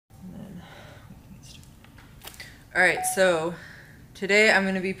Alright, so today I'm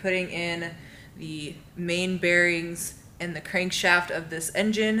going to be putting in the main bearings and the crankshaft of this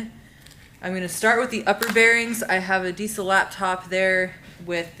engine. I'm going to start with the upper bearings. I have a diesel laptop there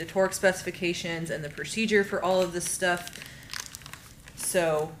with the torque specifications and the procedure for all of this stuff.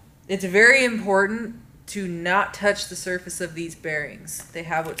 So it's very important to not touch the surface of these bearings. They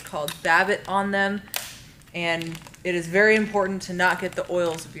have what's called babbitt on them, and it is very important to not get the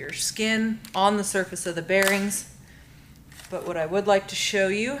oils of your skin on the surface of the bearings. But what I would like to show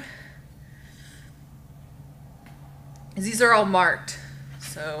you is these are all marked.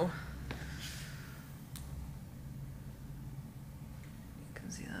 So you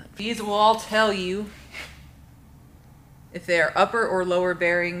can see that. These will all tell you if they are upper or lower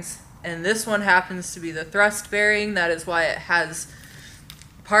bearings, and this one happens to be the thrust bearing. That is why it has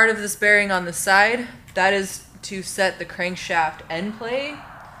part of this bearing on the side. That is to set the crankshaft end play.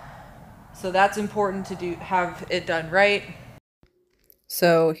 So that's important to have it done right.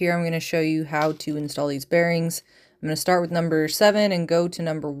 So here I'm going to show you how to install these bearings. I'm going to start with number 7 and go to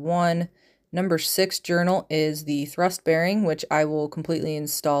number 1. Number 6 journal is the thrust bearing, which I will completely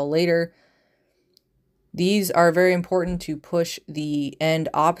install later. These are very important to push the end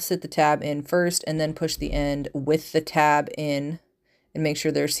opposite the tab in first, and then push the end with the tab in, and make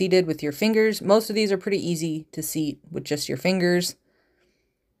sure they're seated with your fingers. Most of these are pretty easy to seat with just your fingers.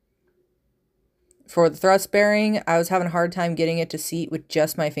 For the thrust bearing, I was having a hard time getting it to seat with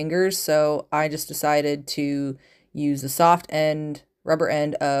just my fingers, so I just decided to use the soft end, rubber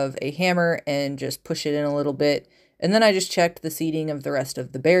end of a hammer and just push it in a little bit. And then I just checked the seating of the rest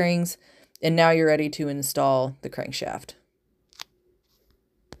of the bearings, and now you're ready to install the crankshaft.